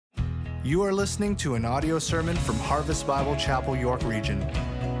You are listening to an audio sermon from Harvest Bible Chapel, York Region.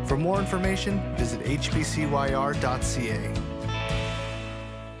 For more information, visit hbcyr.ca.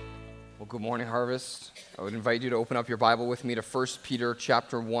 Well, good morning, Harvest. I would invite you to open up your Bible with me to 1 Peter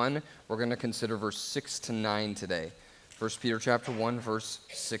chapter 1. We're going to consider verse 6 to 9 today. 1 Peter chapter 1, verse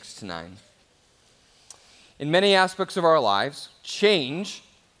 6 to 9. In many aspects of our lives, change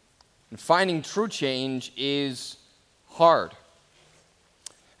and finding true change is hard.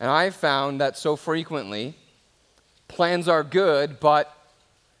 And I've found that so frequently, plans are good, but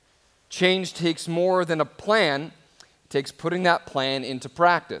change takes more than a plan. It takes putting that plan into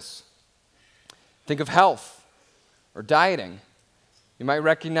practice. Think of health or dieting. You might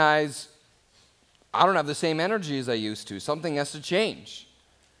recognize, I don't have the same energy as I used to. Something has to change.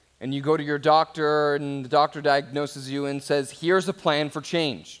 And you go to your doctor, and the doctor diagnoses you and says, here's a plan for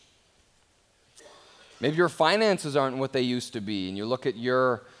change. Maybe your finances aren't what they used to be, and you look at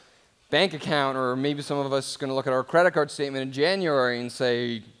your bank account, or maybe some of us are going to look at our credit card statement in January and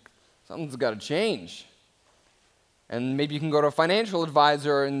say, something's got to change. And maybe you can go to a financial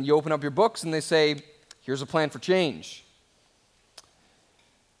advisor and you open up your books and they say, here's a plan for change.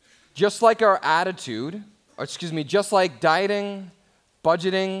 Just like our attitude, just like dieting,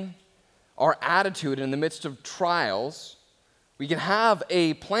 budgeting, our attitude in the midst of trials, we can have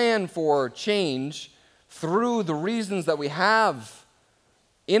a plan for change through the reasons that we have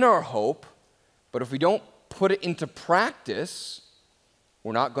in our hope, but if we don't put it into practice,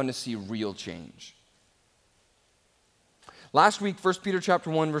 we're not going to see real change. Last week, 1 Peter chapter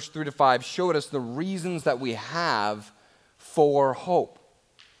 1, verse 3 to 5 showed us the reasons that we have for hope.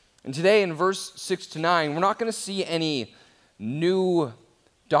 And today in verse 6 to 9, we're not going to see any new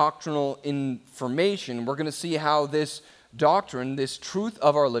doctrinal information. We're going to see how this doctrine, this truth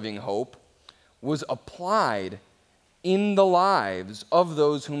of our living hope, was applied in the lives of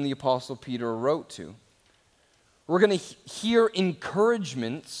those whom the Apostle Peter wrote to. We're going to hear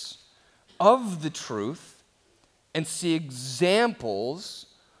encouragements of the truth and see examples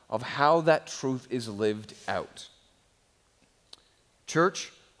of how that truth is lived out.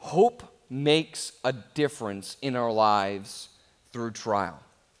 Church, hope makes a difference in our lives through trial.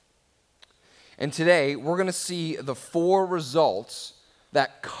 And today, we're going to see the 4 results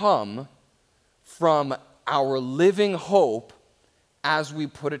that come from our living hope as we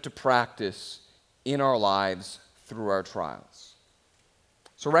put it to practice in our lives through our trials.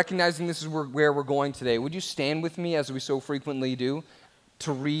 So recognizing this is where we're going today, would you stand with me, as we so frequently do,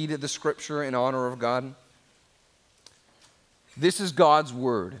 to read the scripture in honor of God? This is God's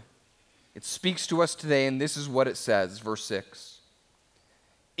word. It speaks to us today, and this is what it says, verse 6.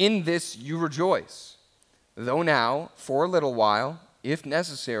 In this you rejoice, though now, for a little while, if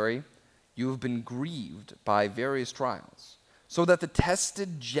necessary, you have been grieved by various trials, so that the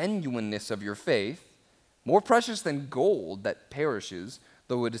tested genuineness of your faith, more precious than gold that perishes,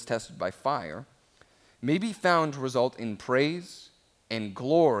 though it is tested by fire, may be found to result in praise and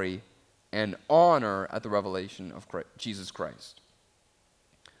glory and honor at the revelation of Jesus Christ.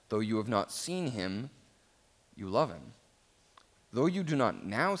 Though you have not seen him, you love him. Though you do not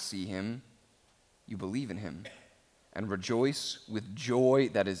now see him, you believe in him, and rejoice with joy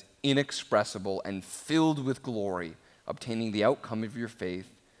that is inexpressible and filled with glory, obtaining the outcome of your faith,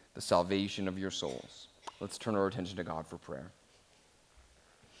 the salvation of your souls. Let's turn our attention to God for prayer.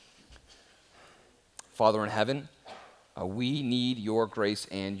 Father in heaven, we need your grace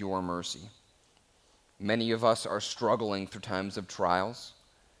and your mercy. Many of us are struggling through times of trials.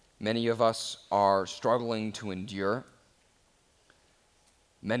 Many of us are struggling to endure.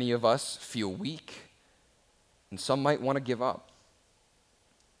 Many of us feel weak, and some might want to give up.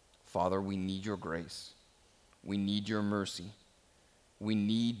 Father, we need your grace. We need your mercy. We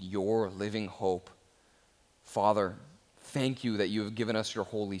need your living hope. Father, thank you that you have given us your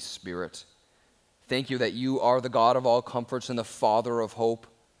Holy Spirit. Thank you that you are the God of all comforts and the Father of hope.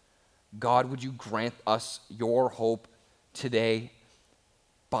 God, would you grant us your hope today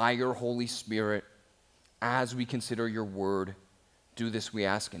by your Holy Spirit as we consider your word? Do this, we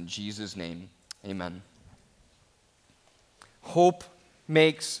ask, in Jesus' name. Amen. Hope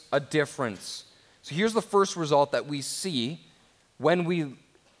makes a difference. So here's the first result that we see when we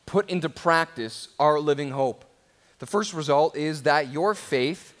put into practice our living hope. The first result is that your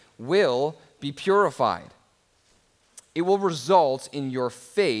faith will be purified. It will result in your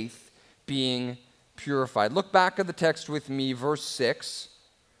faith being purified. Look back at the text with me, verse 6.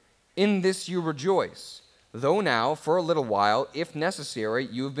 In this you rejoice, though now, for a little while, if necessary,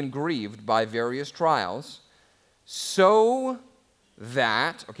 you have been grieved by various trials, so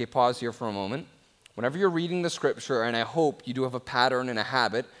that, okay, pause here for a moment. Whenever you're reading the scripture, and I hope you do have a pattern and a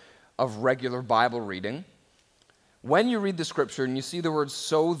habit of regular Bible reading, when you read the scripture and you see the word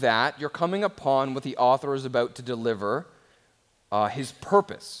so that, you're coming upon what the author is about to deliver, his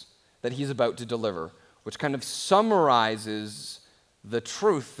purpose that he's about to deliver, which kind of summarizes the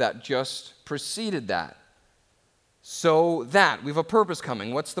truth that just preceded that. So that, we have a purpose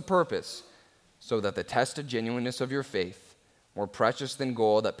coming. What's the purpose? So that the tested genuineness of your faith, more precious than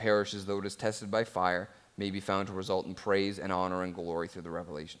gold that perishes though it is tested by fire, may be found to result in praise and honor and glory through the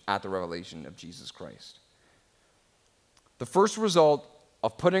revelation of Jesus Christ. The first result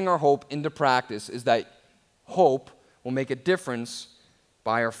of putting our hope into practice is that hope will make a difference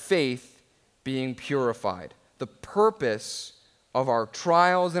by our faith being purified. The purpose of our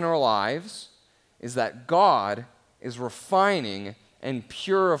trials in our lives is that God is refining and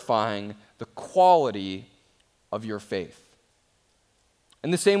purifying the quality of your faith. In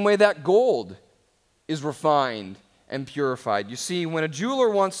the same way that gold is refined and purified. You see, when a jeweler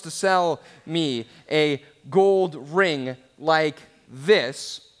wants to sell me a gold ring like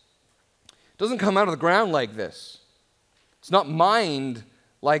this, it doesn't come out of the ground like this. It's not mined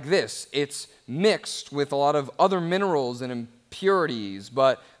like this. It's mixed with a lot of other minerals and impurities,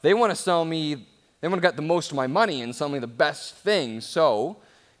 but they want to get the most of my money and sell me the best thing. So,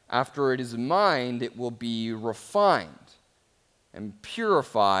 after it is mined, it will be refined and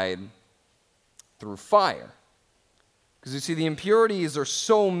purified through fire. Because you see, the impurities are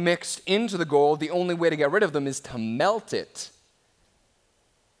so mixed into the gold, the only way to get rid of them is to melt it.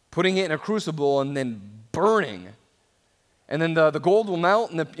 Putting it in a crucible and then burning. And then the gold will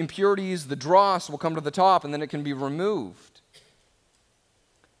melt and the impurities, the dross will come to the top and then it can be removed.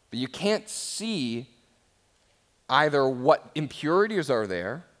 But you can't see either what impurities are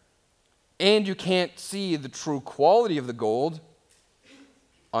there, and you can't see the true quality of the gold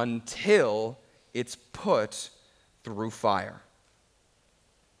until it's put through fire.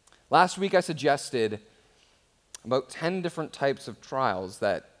 Last week I suggested about 10 different types of trials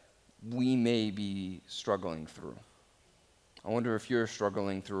that we may be struggling through. I wonder if you're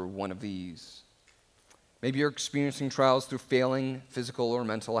struggling through one of these. Maybe you're experiencing trials through failing physical or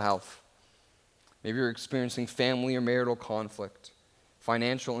mental health. Maybe you're experiencing family or marital conflict,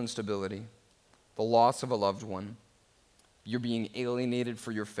 financial instability, the loss of a loved one. You're being alienated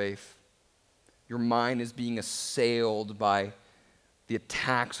for your faith. Your mind is being assailed by the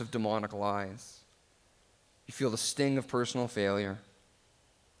attacks of demonic lies. You feel the sting of personal failure.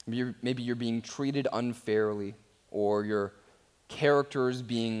 Maybe you're being treated unfairly, or your character is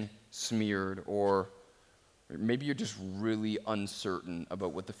being smeared, or maybe you're just really uncertain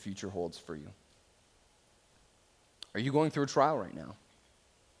about what the future holds for you. Are you going through a trial right now?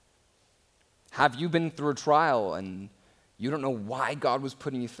 Have you been through a trial and you don't know why God was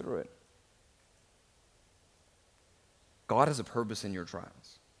putting you through it? God has a purpose in your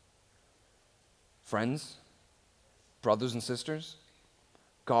trials. Friends, brothers and sisters,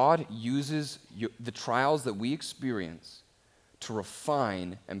 God uses the trials that we experience to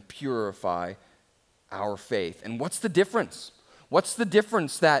refine and purify our faith. And what's the difference? What's the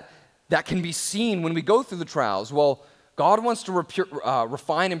difference that can be seen when we go through the trials? Well, God wants to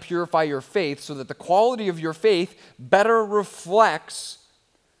refine and purify your faith so that the quality of your faith better reflects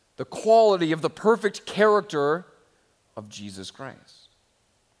the quality of the perfect character of Jesus Christ.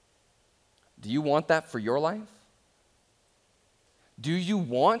 Do you want that for your life? Do you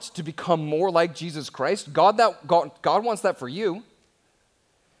want to become more like Jesus Christ? God wants that for you.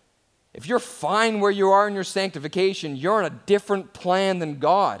 If you're fine where you are in your sanctification, you're on a different plan than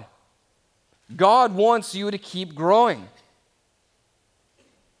God. God wants you to keep growing.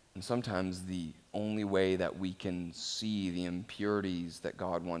 And sometimes the only way that we can see the impurities that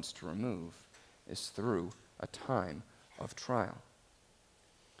God wants to remove is through a time of trial.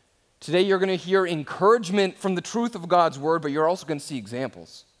 Today you're going to hear encouragement from the truth of God's word, but you're also going to see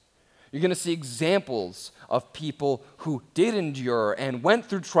examples. You're going to see examples of people who did endure and went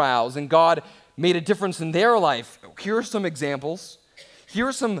through trials, and God made a difference in their life. Here are some examples. Here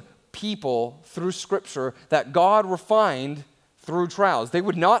are some people through Scripture that God refined through trials. They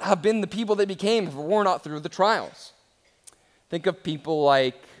would not have been the people they became if it were not through the trials. Think of people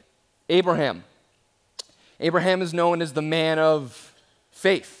like Abraham. Abraham is known as the man of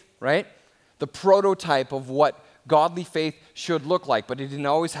faith, right? The prototype of what godly faith should look like, but he didn't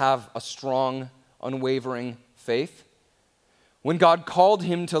always have a strong, unwavering faith. When God called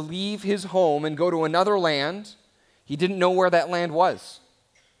him to leave his home and go to another land, he didn't know where that land was,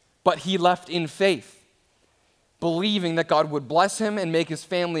 but he left in faith, believing that God would bless him and make his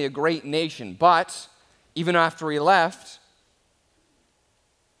family a great nation. But even after he left,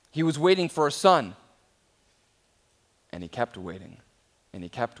 he was waiting for a son, and he kept waiting. And he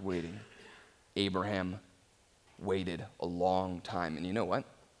kept waiting. Abraham waited a long time. And you know what?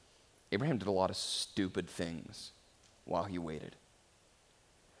 Abraham did a lot of stupid things while he waited.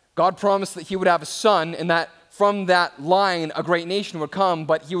 God promised that he would have a son and that from that line a great nation would come,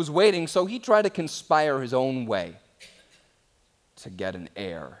 but he was waiting, so he tried to conspire his own way to get an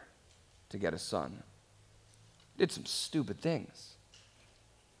heir, to get a son. Did some stupid things.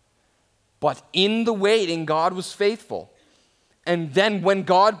 But in the waiting, God was faithful. And then when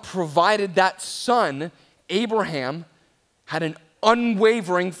God provided that son, Abraham had an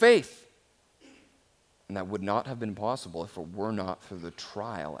unwavering faith. And that would not have been possible if it were not for the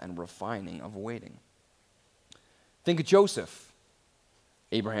trial and refining of waiting. Think of Joseph.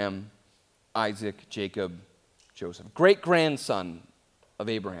 Abraham, Isaac, Jacob, Joseph. Great-grandson of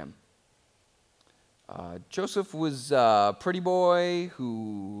Abraham. Joseph was a pretty boy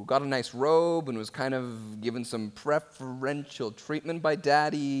who got a nice robe and was kind of given some preferential treatment by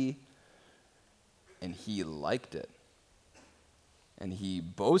daddy. And he liked it. And he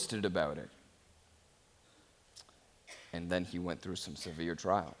boasted about it. And then he went through some severe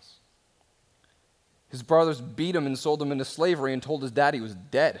trials. His brothers beat him and sold him into slavery and told his dad he was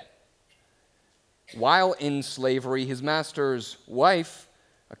dead. While in slavery, his master's wife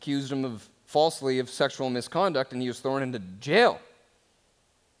accused him falsely of sexual misconduct, and he was thrown into jail.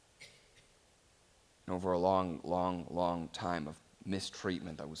 And over a long time of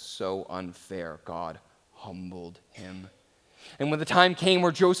mistreatment that was so unfair, God humbled him. And when the time came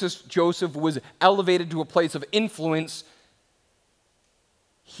where Joseph was elevated to a place of influence,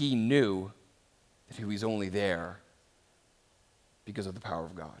 he knew that he was only there because of the power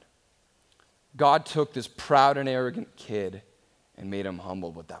of God. God took this proud and arrogant kid and made him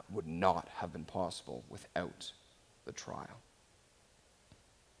humble, but that would not have been possible without the trial.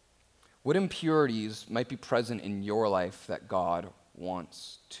 What impurities might be present in your life that God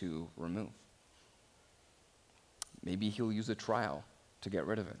wants to remove? Maybe he'll use a trial to get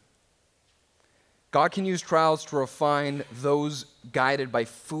rid of it. God can use trials to refine those guided by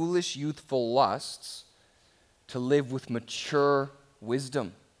foolish, youthful lusts to live with mature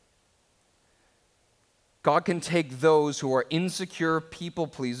wisdom. God can take those who are insecure people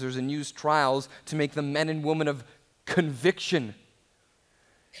pleasers and use trials to make them men and women of conviction.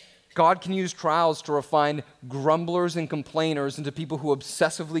 God can use trials to refine grumblers and complainers into people who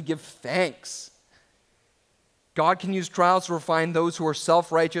obsessively give thanks. God can use trials to refine those who are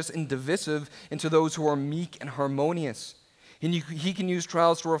self-righteous and divisive into those who are meek and harmonious. And he can use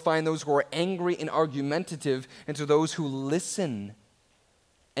trials to refine those who are angry and argumentative into those who listen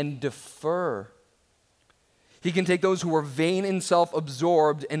and defer. He can take those who are vain and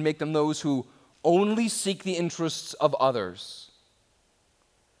self-absorbed and make them those who only seek the interests of others.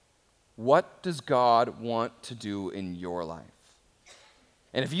 What does God want to do in your life?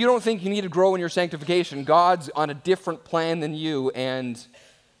 And if you don't think you need to grow in your sanctification, God's on a different plan than you, and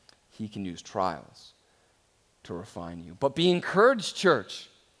he can use trials to refine you. But be encouraged, church.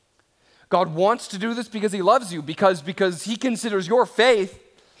 God wants to do this because he loves you, because he considers your faith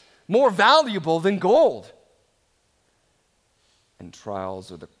more valuable than gold. And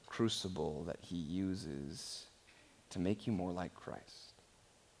trials are the crucible that he uses to make you more like Christ,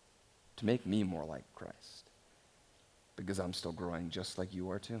 to make me more like Christ. Because I'm still growing just like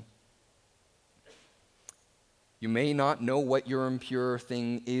you are too. You may not know what your impure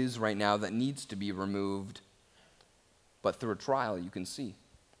thing is right now that needs to be removed, but through a trial you can see.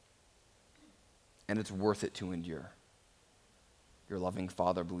 And it's worth it to endure. Your loving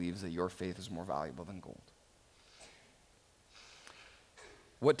Father believes that your faith is more valuable than gold.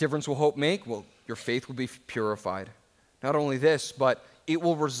 What difference will hope make? Well, your faith will be purified. Not only this, but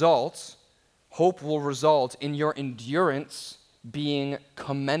hope will result in your endurance being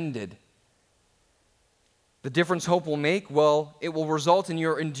commended. The difference hope will make, well, it will result in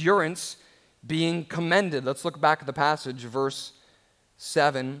your endurance being commended. Let's look back at the passage, verse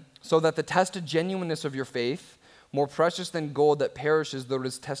 7. So that the tested genuineness of your faith, more precious than gold that perishes though it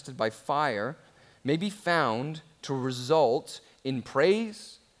is tested by fire, may be found to result in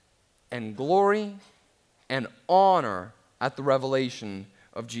praise and glory and honor at the revelation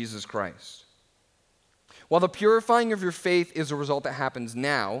of Jesus Christ. While the purifying of your faith is a result that happens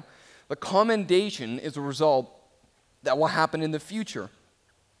now, the commendation is a result that will happen in the future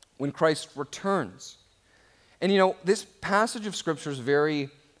when Christ returns. And this passage of Scripture is very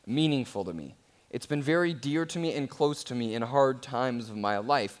meaningful to me. It's been very dear to me and close to me in hard times of my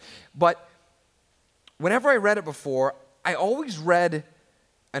life. But whenever I read it before, I always read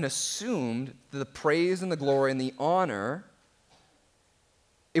and assumed that the praise and the glory and the honor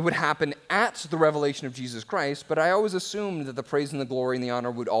it would happen at the revelation of Jesus Christ, but I always assumed that the praise and the glory and the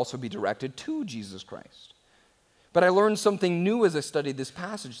honor would also be directed to Jesus Christ. But I learned something new as I studied this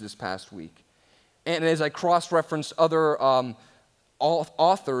passage this past week. And as I cross-referenced other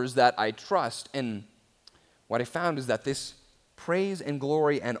authors that I trust, and what I found is that this praise and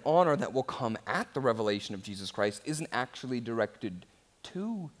glory and honor that will come at the revelation of Jesus Christ isn't actually directed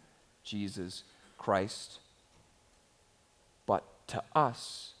to Jesus Christ, but to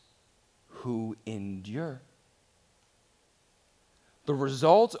us who endure. The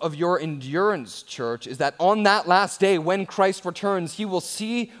result of your endurance, church, is that on that last day, when Christ returns, he will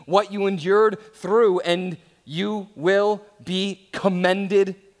see what you endured through, and you will be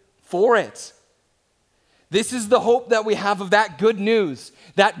commended for it. This is the hope that we have of that good news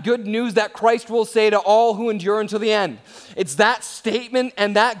that Christ will say to all who endure until the end. It's that statement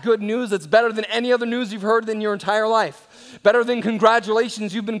and that good news that's better than any other news you've heard in your entire life. Better than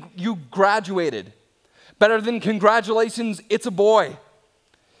congratulations, you graduated. Better than congratulations, it's a boy.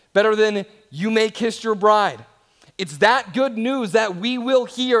 Better than you may kiss your bride. It's that good news that we will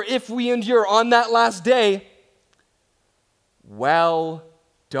hear if we endure on that last day. Well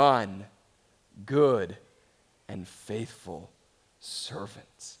done, good and faithful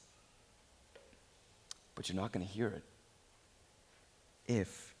servants. But you're not going to hear it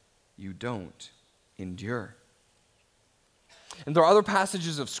if you don't endure. And there are other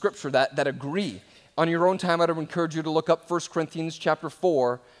passages of Scripture that agree. On your own time, I'd encourage you to look up 1 Corinthians chapter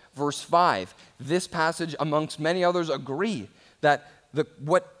 4, verse 5. This passage, amongst many others, agree that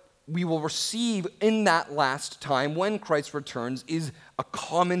what we will receive in that last time when Christ returns is a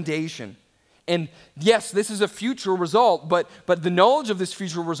commendation. And yes, this is a future result, but the knowledge of this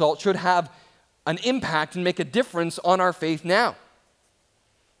future result should have an impact and make a difference on our faith now.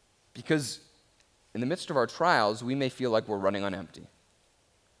 Because in the midst of our trials, we may feel like we're running on empty.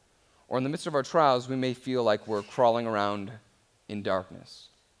 Or in the midst of our trials, we may feel like we're crawling around in darkness.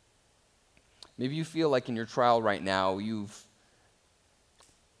 Maybe you feel like in your trial right now,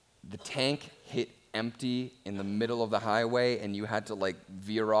 the tank hit empty in the middle of the highway and you had to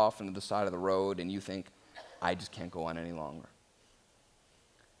veer off into the side of the road and you think, I just can't go on any longer.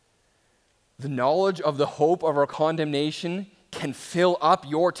 The knowledge of the hope of our condemnation can fill up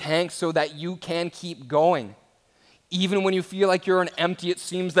your tank so that you can keep going. Even when you feel like you're empty, it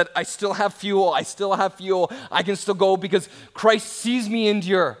seems that I still have fuel, I can still go because Christ sees me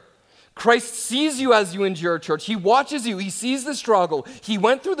endure. Christ sees you as you endure, church. He watches you. He sees the struggle. He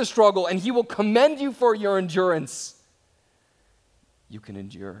went through the struggle, and he will commend you for your endurance. You can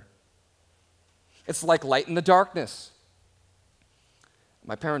endure. It's like light in the darkness.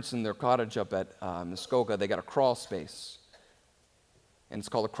 My parents in their cottage up at Muskoka, they got a crawl space. And it's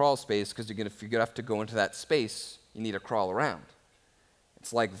called a crawl space because if you have to go into that space, you need to crawl around.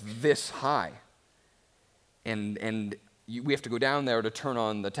 It's like this high. And we have to go down there to turn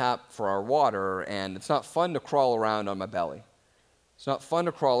on the tap for our water, and it's not fun to crawl around on my belly. It's not fun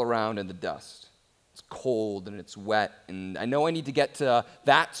to crawl around in the dust. It's cold and it's wet, and I know I need to get to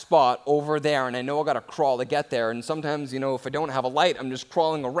that spot over there, and I know I got to crawl to get there, and sometimes, if I don't have a light, I'm just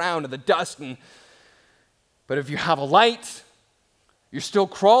crawling around in the dust. But if you have a light, you're still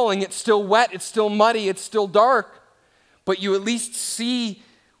crawling, it's still wet, it's still muddy, it's still dark, but you at least see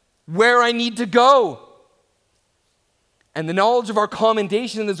where I need to go. And the knowledge of our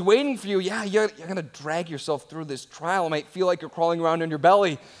commendation is waiting for you. Yeah, you're going to drag yourself through this trial. It might feel like you're crawling around on your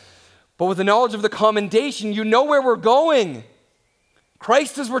belly. But with the knowledge of the commendation, you know where we're going.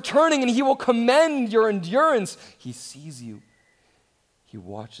 Christ is returning, and he will commend your endurance. He sees you. He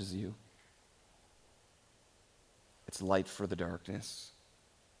watches you. It's light for the darkness.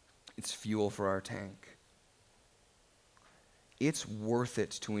 It's fuel for our tank. It's worth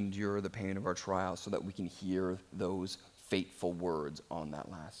it to endure the pain of our trials so that we can hear those fateful words on that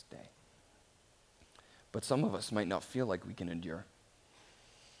last day. But some of us might not feel like we can endure.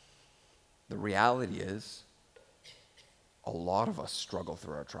 The reality is, a lot of us struggle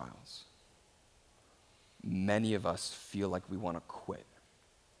through our trials. Many of us feel like we want to quit.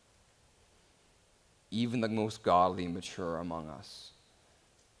 Even the most godly and mature among us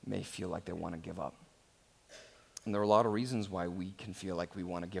may feel like they want to give up. And there are a lot of reasons why we can feel like we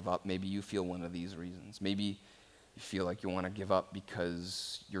want to give up. Maybe you feel one of these reasons. Maybe you feel like you want to give up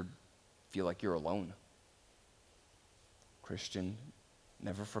because you feel like you're alone. Christian,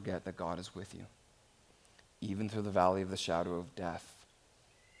 never forget that God is with you. Even through the valley of the shadow of death,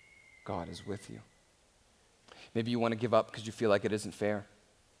 God is with you. Maybe you want to give up because you feel like it isn't fair.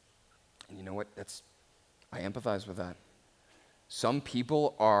 And you know what? I empathize with that. Some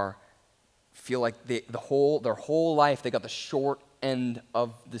people feel like their whole life they got the short end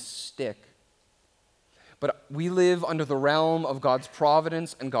of the stick. But we live under the realm of God's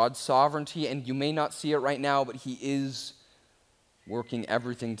providence and God's sovereignty, and you may not see it right now, but he is working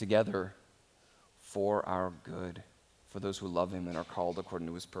everything together for our good, for those who love him and are called according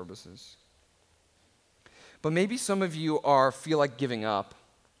to his purposes. But maybe some of you feel like giving up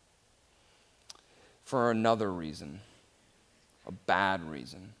for another reason, a bad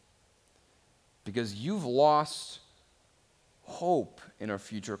reason, because you've lost hope in our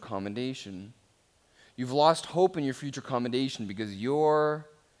future commendation. You've lost hope in your future commendation because you're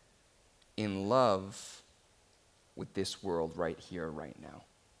in love with this world right here, right now.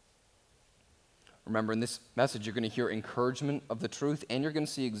 Remember, in this message, you're going to hear encouragement of the truth, and you're going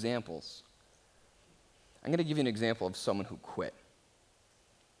to see examples. I'm going to give you an example of someone who quit.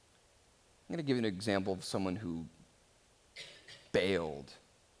 I'm going to give you an example of someone who bailed.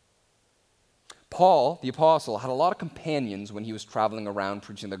 Paul, the apostle, had a lot of companions when he was traveling around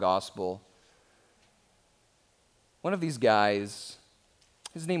preaching the gospel. One of these guys,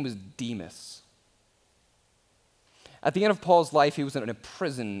 his name was Demas. At the end of Paul's life, he was in a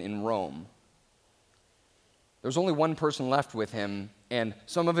prison in Rome. There was only one person left with him, and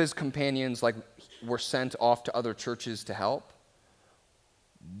some of his companions were sent off to other churches to help.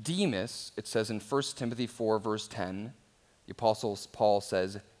 Demas, it says in 1 Timothy 4, verse 10, the Apostle Paul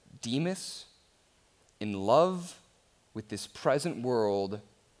says, Demas, in love with this present world,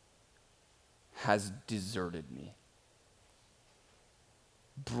 has deserted me.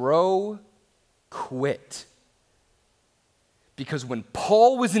 Bro, quit. Because when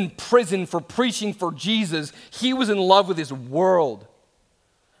Paul was in prison for preaching for Jesus, he was in love with his world.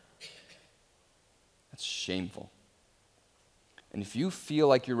 That's shameful. And if you feel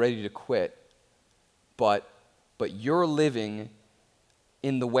like you're ready to quit, but you're living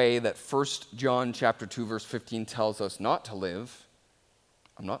in the way that 1 John chapter 2, verse 15 tells us not to live,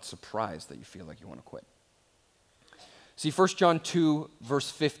 I'm not surprised that you feel like you want to quit. See, 1 John 2,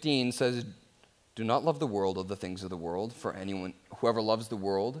 verse 15 says, do not love the world or the things of the world, for whoever loves the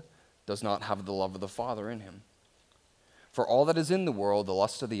world does not have the love of the Father in him. For all that is in the world, the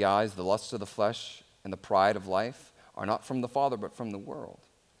lust of the eyes, the lust of the flesh, and the pride of life, are not from the Father, but from the world.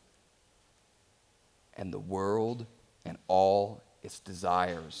 And the world and all its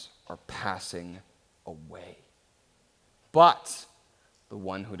desires are passing away. But the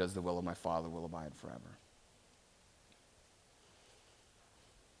one who does the will of my Father will abide forever.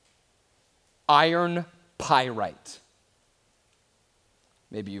 Iron pyrite.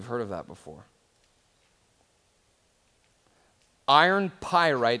 Maybe you've heard of that before. Iron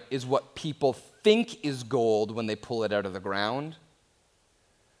pyrite is what people think is gold when they pull it out of the ground,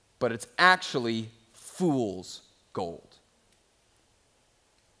 but it's actually fool's gold.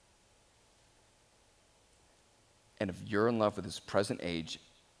 And if you're in love with this present age,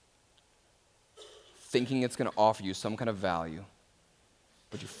 thinking it's going to offer you some kind of value,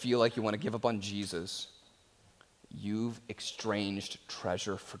 but you feel like you want to give up on Jesus, you've exchanged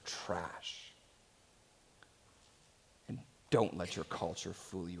treasure for trash. And don't let your culture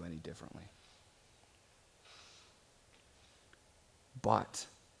fool you any differently. But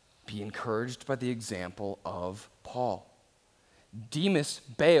be encouraged by the example of Paul. Demas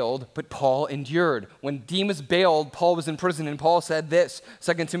bailed, but Paul endured. When Demas bailed, Paul was in prison, and Paul said this,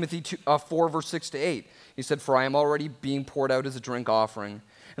 2 Timothy 4, verse 6 to 8. He said, for I am already being poured out as a drink offering,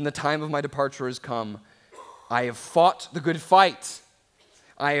 and the time of my departure has come. I have fought the good fight.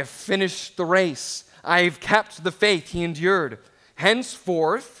 I have finished the race. I have kept the faith. He endured.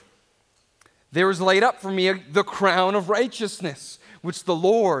 Henceforth, there is laid up for me the crown of righteousness, which the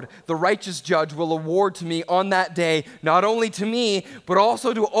Lord, the righteous judge, will award to me on that day, not only to me, but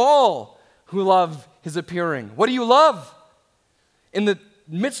also to all who love his appearing. What do you love? In the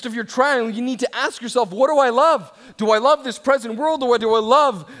midst of your trial, you need to ask yourself, what do I love? Do I love this present world, or do I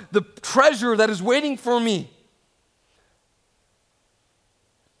love the treasure that is waiting for me?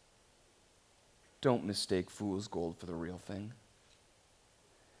 Don't mistake fool's gold for the real thing.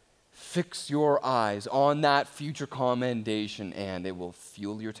 Fix your eyes on that future commendation, and it will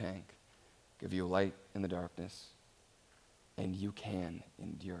fuel your tank, give you light in the darkness, and you can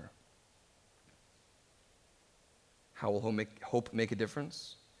endure. How will hope make a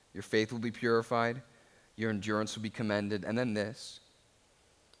difference? Your faith will be purified, your endurance will be commended, and then this.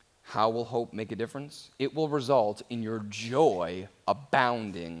 How will hope make a difference? It will result in your joy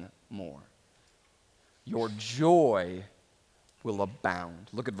abounding more. Your joy will abound.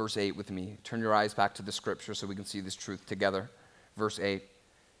 Look at verse 8 with me. Turn your eyes back to the scripture so we can see this truth together. Verse 8.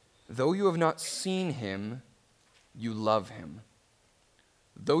 Though you have not seen him, you love him.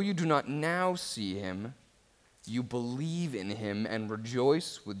 Though you do not now see him, you believe in him and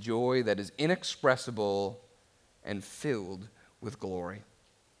rejoice with joy that is inexpressible and filled with glory.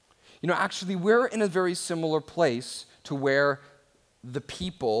 You know, actually, we're in a very similar place to where the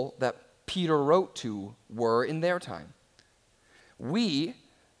people that Peter wrote to were in their time.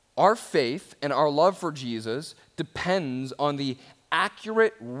 Our faith and our love for Jesus depends on the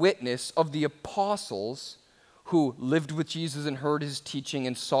accurate witness of the apostles who lived with Jesus and heard his teaching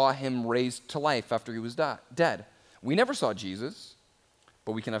and saw him raised to life after he was dead. We never saw Jesus,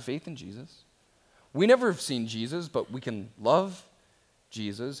 but we can have faith in Jesus. We never have seen Jesus, but we can love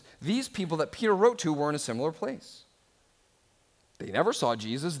Jesus. These people that Peter wrote to were in a similar place. They never saw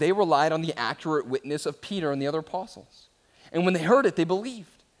Jesus. They relied on the accurate witness of Peter and the other apostles. And when they heard it, they believed.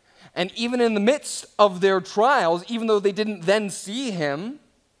 And even in the midst of their trials, even though they didn't then see him,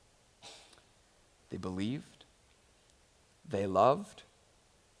 they believed, they loved,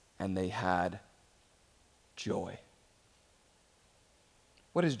 and they had joy.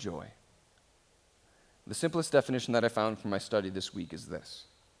 What is joy? The simplest definition that I found from my study this week is this: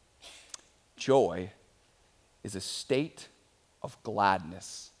 joy is a state of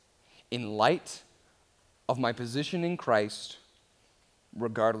gladness in light of my position in Christ,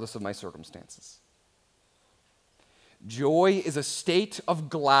 regardless of my circumstances. Joy is a state of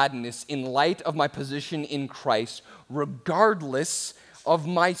gladness in light of my position in Christ, regardless of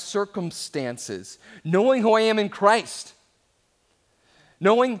my circumstances. Knowing who I am in Christ,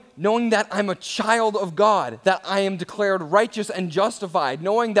 knowing that I'm a child of God, that I am declared righteous and justified,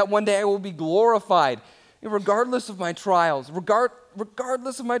 knowing that one day I will be glorified, regardless of my trials,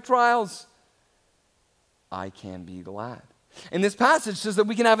 regardless of my trials, I can be glad. And this passage says that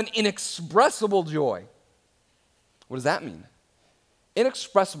we can have an inexpressible joy. What does that mean?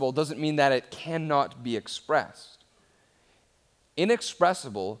 Inexpressible doesn't mean that it cannot be expressed.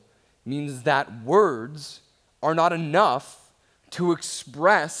 Inexpressible means that words are not enough to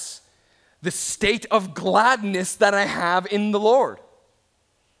express the state of gladness that I have in the Lord.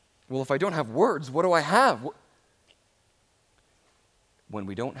 Well, if I don't have words, what do I have? When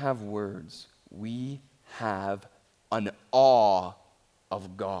we don't have words, we have an awe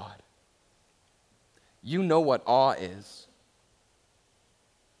of God. You know what awe is.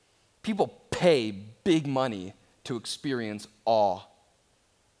 People pay big money to experience awe.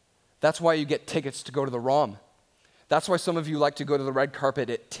 That's why you get tickets to go to the ROM. That's why some of you like to go to the red carpet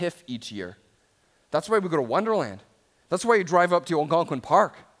at TIFF each year. That's why we go to Wonderland. That's why you drive up to Algonquin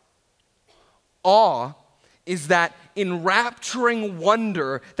Park. Awe is that enrapturing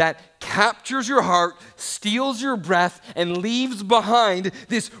wonder that captures your heart, steals your breath, and leaves behind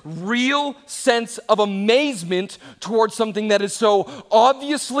this real sense of amazement towards something that is so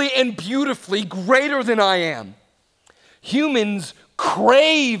obviously and beautifully greater than I am. Humans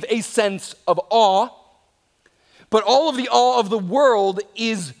crave a sense of awe, but all of the awe of the world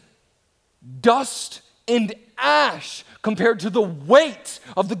is dust and ash compared to the weight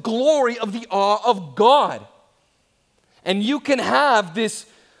of the glory of the awe of God. And you can have this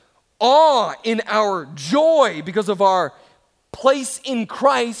awe in our joy because of our place in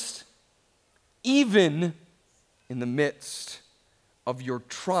Christ, even in the midst of your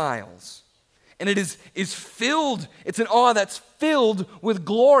trials. And it is filled, it's an awe that's filled with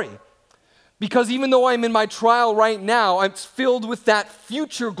glory. Because even though I'm in my trial right now, I'm filled with that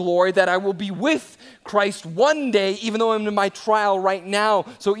future glory that I will be with Christ one day, even though I'm in my trial right now.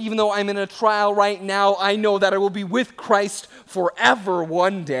 So even though I'm in a trial right now, I know that I will be with Christ forever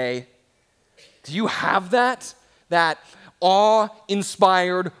one day. Do you have that? That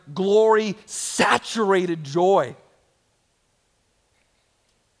awe-inspired, glory-saturated joy?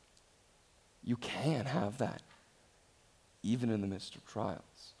 You can have that, even in the midst of trials.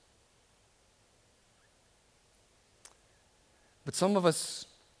 But some of us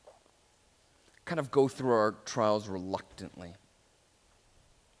kind of go through our trials reluctantly.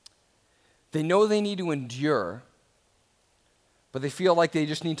 They know they need to endure, but they feel like they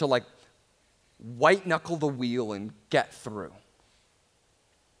just need to white knuckle the wheel and get through.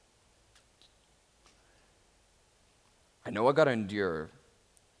 I know I got to endure,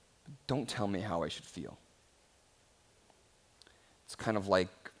 but don't tell me how I should feel. It's kind of like,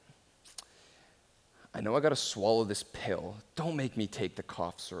 I know I got to swallow this pill. Don't make me take the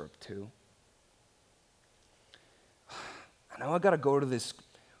cough syrup too. I know I got to go to this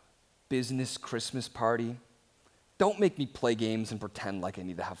business Christmas party. Don't make me play games and pretend like I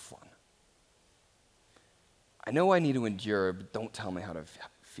need to have fun. I know I need to endure, but don't tell me how to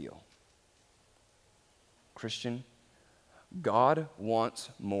feel. Christian, God wants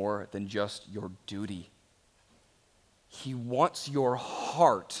more than just your duty. He wants your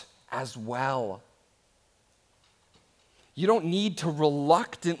heart as well. You don't need to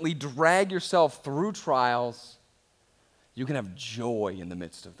reluctantly drag yourself through trials. You can have joy in the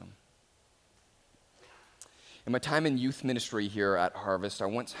midst of them. In my time in youth ministry here at Harvest, I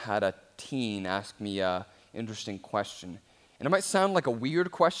once had a teen ask me an interesting question. And it might sound like a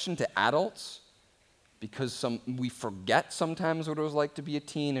weird question to adults, because we forget sometimes what it was like to be a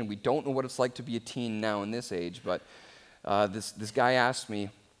teen, and we don't know what it's like to be a teen now in this age. But this guy asked me,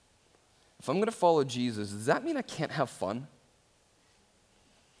 if I'm going to follow Jesus, does that mean I can't have fun?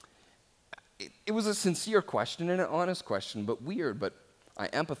 It was a sincere question and an honest question, but weird, but I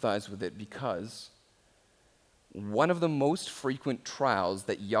empathize with it because one of the most frequent trials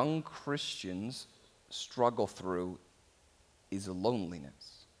that young Christians struggle through is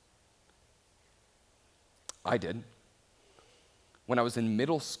loneliness. I did. When I was in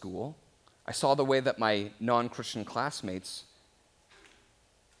middle school, I saw the way that my non-Christian classmates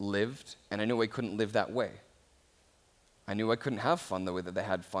lived, and I knew I couldn't live that way. I knew I couldn't have fun the way that they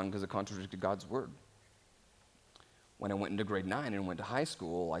had fun because it contradicted God's word. When I went into grade 9 and went to high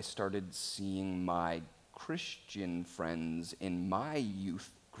school, I started seeing my Christian friends in my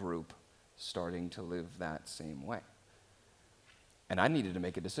youth group starting to live that same way. And I needed to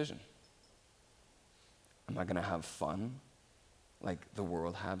make a decision. Am I going to have fun like the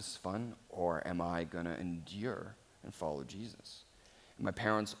world has fun, or am I going to endure and follow Jesus? And my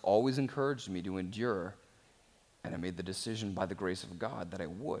parents always encouraged me to endure, and I made the decision by the grace of God that I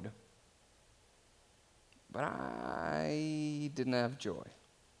would. But I didn't have joy.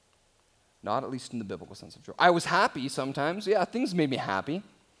 Not at least in the biblical sense of joy. I was happy sometimes. Yeah, things made me happy.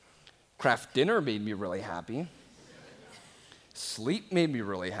 Kraft dinner made me really happy. Sleep made me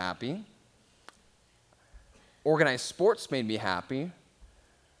really happy. Organized sports made me happy.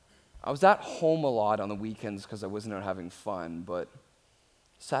 I was at home a lot on the weekends because I wasn't out having fun, but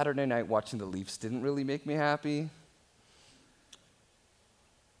Saturday night watching the Leafs didn't really make me happy.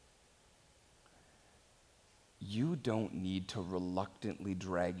 You don't need to reluctantly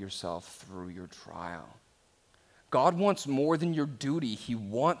drag yourself through your trial. God wants more than your duty. He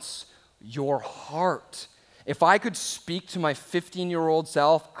wants your heart. If I could speak to my 15-year-old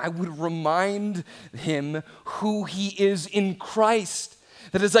self, I would remind him who he is in Christ.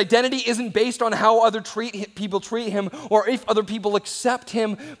 That his identity isn't based on how other people treat him or if other people accept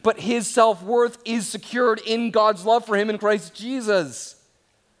him, but his self-worth is secured in God's love for him in Christ Jesus.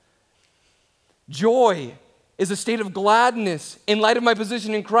 Joy is a state of gladness in light of my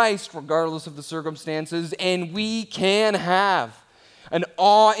position in Christ, regardless of the circumstances, and we can have an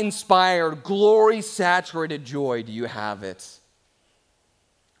awe-inspired, glory-saturated joy. Do you have it?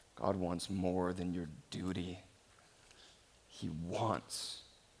 God wants more than your duty. He wants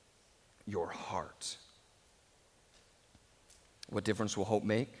your heart. What difference will hope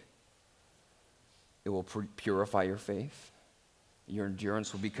make? It will purify your faith. Your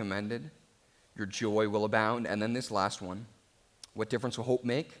endurance will be commended. Your joy will abound. And then this last one. What difference will hope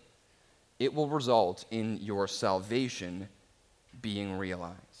make? It will result in your salvation being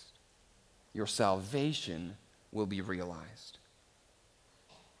realized. Your salvation will be realized.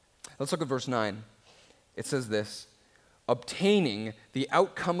 Let's look at verse 9. It says this, obtaining the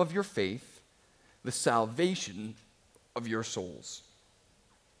outcome of your faith, the salvation of your souls.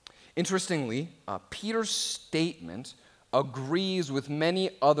 Interestingly, Peter's statement agrees with many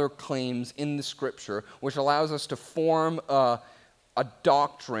other claims in the scripture, which allows us to form a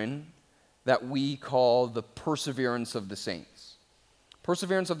doctrine that we call the perseverance of the saints.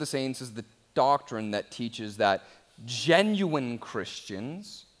 Perseverance of the saints is the doctrine that teaches that genuine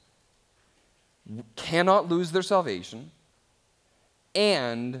Christians cannot lose their salvation,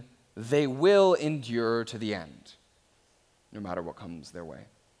 and they will endure to the end, no matter what comes their way.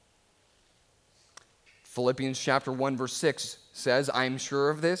 Philippians chapter 1, verse 6 says, I am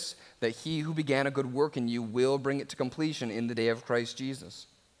sure of this, that he who began a good work in you will bring it to completion in the day of Christ Jesus.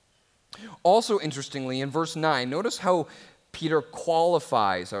 Also, interestingly, in verse 9, notice how Peter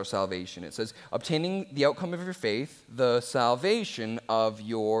qualifies our salvation. It says, obtaining the outcome of your faith, the salvation of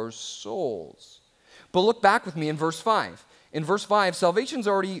your souls. But look back with me in verse 5. In verse 5, salvation's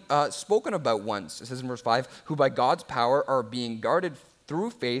already spoken about once. It says in verse 5, who by God's power are being guarded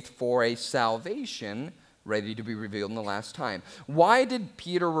through faith for a salvation ready to be revealed in the last time. Why did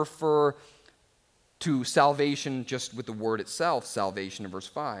Peter refer to salvation just with the word itself, salvation, in verse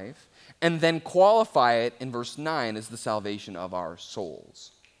 5, and then qualify it in verse 9 as the salvation of our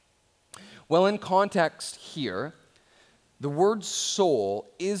souls? Well, in context here, the word soul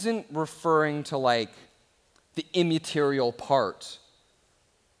isn't referring to like the immaterial part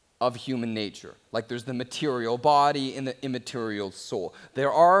of human nature. Like there's the material body and the immaterial soul.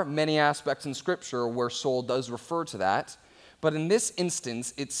 There are many aspects in Scripture where soul does refer to that, But in this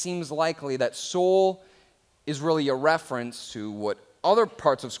instance, it seems likely that soul is really a reference to what other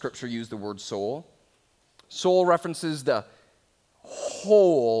parts of Scripture use the word soul. Soul references the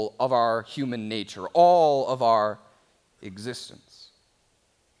whole of our human nature, all of our existence.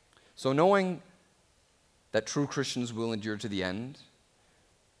 So knowing that true Christians will endure to the end,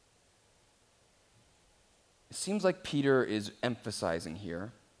 it seems like Peter is emphasizing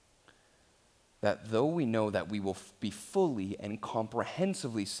here that though we know that we will be fully and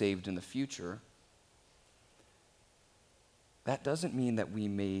comprehensively saved in the future, that doesn't mean that we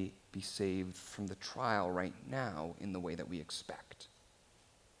may be saved from the trial right now in the way that we expect.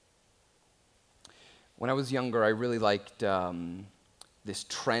 When I was younger, I really liked this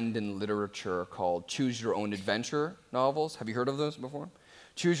trend in literature called Choose Your Own Adventure novels. Have you heard of those before?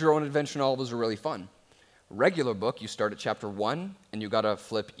 Choose Your Own Adventure novels are really fun. A regular book, you start at chapter 1, and you got to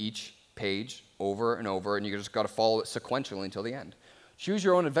flip each page over and over, and you just got to follow it sequentially until the end. Choose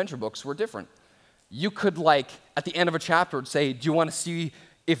Your Own Adventure books were different. You could, at the end of a chapter, say, do you want to see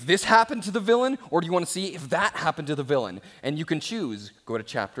if this happened to the villain, or do you want to see if that happened to the villain? And you can choose, go to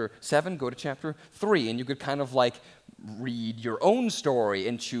chapter 7, go to chapter 3, and you could kind of read your own story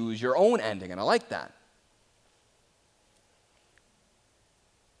and choose your own ending, and I like that.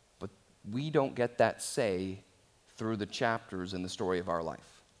 But we don't get that say through the chapters in the story of our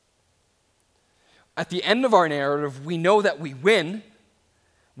life. At the end of our narrative, we know that we win,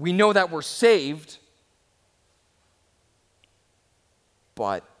 we know that we're saved,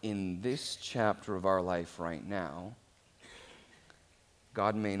 but in this chapter of our life right now,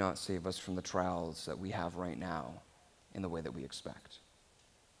 God may not save us from the trials that we have right now in the way that we expect.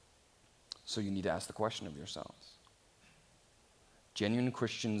 So you need to ask the question of yourselves. Genuine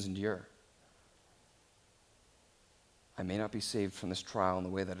Christians endure. I may not be saved from this trial in the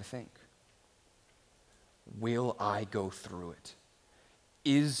way that I think. Will I go through it?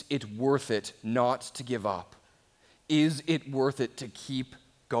 Is it worth it not to give up? Is it worth it to keep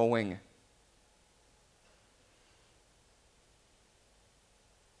going?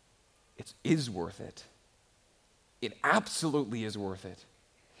 It is worth it. It absolutely is worth it.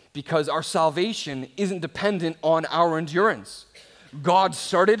 Because our salvation isn't dependent on our endurance. God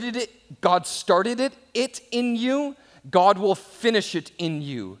started it in you. God will finish it in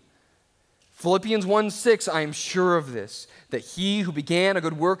you. Philippians 1:6, I am sure of this, that he who began a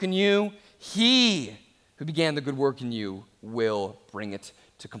good work in you, he who began the good work in you will bring it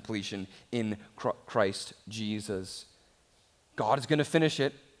to completion in Christ Jesus. God is going to finish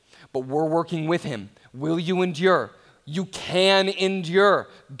it, but we're working with him. Will you endure? You can endure.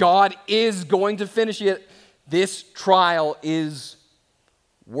 God is going to finish it. This trial is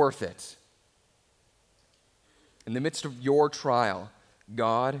worth it. In the midst of your trial,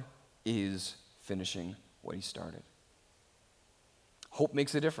 God is finishing what he started. Hope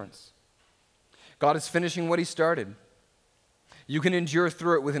makes a difference. God is finishing what he started. You can endure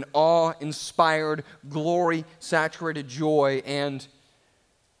through it with an awe-inspired, glory-saturated joy, and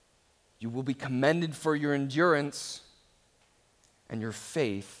you will be commended for your endurance, and your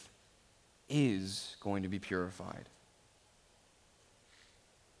faith is going to be purified.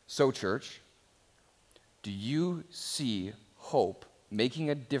 So, church, do you see hope making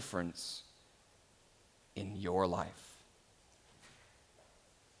a difference in your life?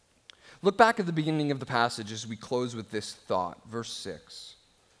 Look back at the beginning of the passage as we close with this thought, verse 6.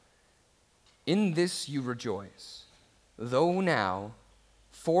 In this you rejoice, though now,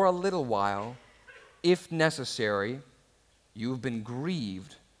 for a little while, if necessary, you have been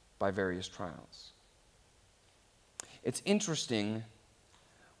grieved by various trials. It's interesting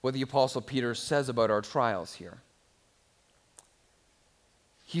what the Apostle Peter says about our trials here.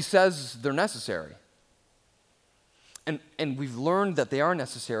 He says they're necessary. And we've learned that they are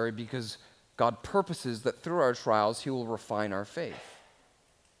necessary because God purposes that through our trials, he will refine our faith.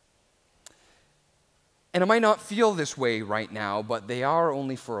 And it might not feel this way right now, but they are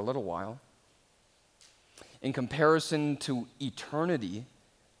only for a little while. In comparison to eternity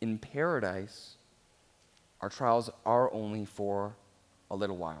in paradise, our trials are only for a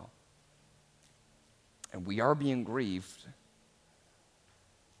little while. And we are being grieved,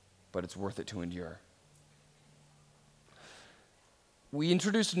 but it's worth it to endure. We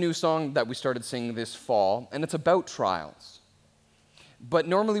introduced a new song that we started singing this fall, and it's about trials. But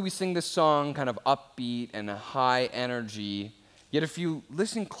normally we sing this song kind of upbeat and a high energy, yet if you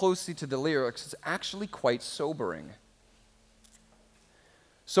listen closely to the lyrics, it's actually quite sobering.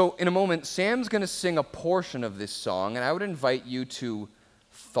 So in a moment, Sam's going to sing a portion of this song, and I would invite you to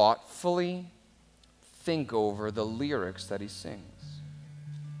thoughtfully think over the lyrics that he sings.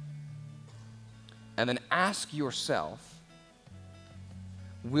 And then ask yourself,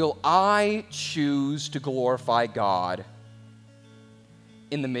 will I choose to glorify God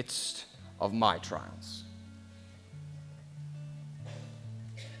in the midst of my trials?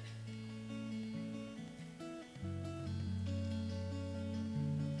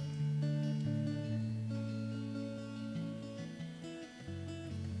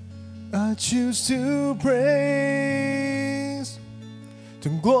 I choose to praise, to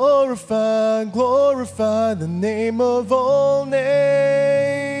glorify the name of all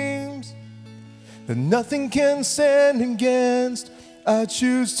names, that nothing can stand against. I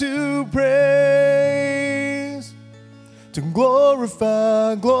choose to praise, to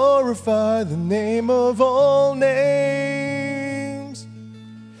glorify the name of all names,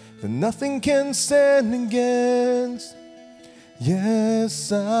 that nothing can stand against.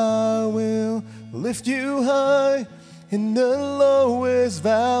 Yes, I will lift you high in the lowest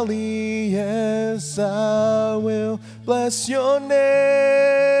valley. Yes, I will bless your name.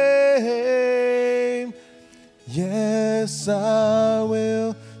 Yes, I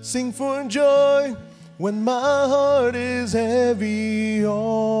will sing for joy when my heart is heavy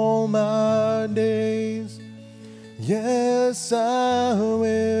all my days. Yes, I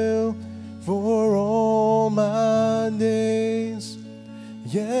will for all my days.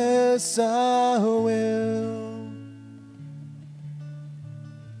 Yes, I will.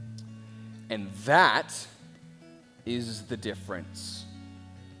 And that is the difference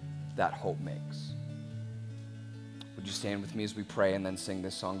that hope makes. Would you stand with me as we pray and then sing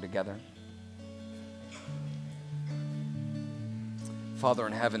this song together? Father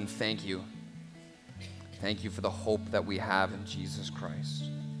in heaven, thank you. Thank you for the hope that we have in Jesus Christ.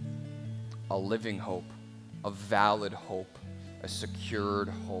 A living hope, a valid hope, a secured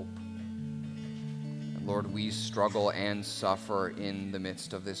hope. And Lord, we struggle and suffer in the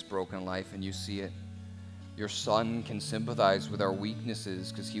midst of this broken life, and you see it. Your Son can sympathize with our weaknesses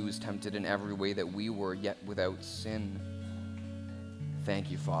because he was tempted in every way that we were, yet without sin.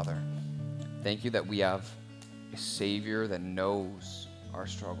 Thank you, Father. Thank you that we have a Savior that knows our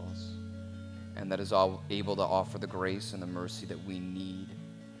struggles and that is able to offer the grace and the mercy that we need.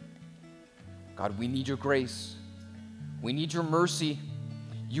 God, we need your grace. We need your mercy.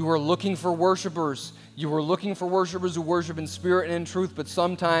 You are looking for worshipers. You are looking for worshipers who worship in spirit and in truth, but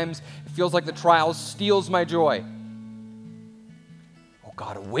sometimes it feels like the trial steals my joy. Oh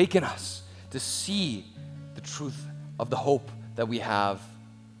God, awaken us to see the truth of the hope that we have,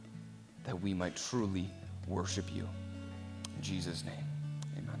 that we might truly worship you. In Jesus' name.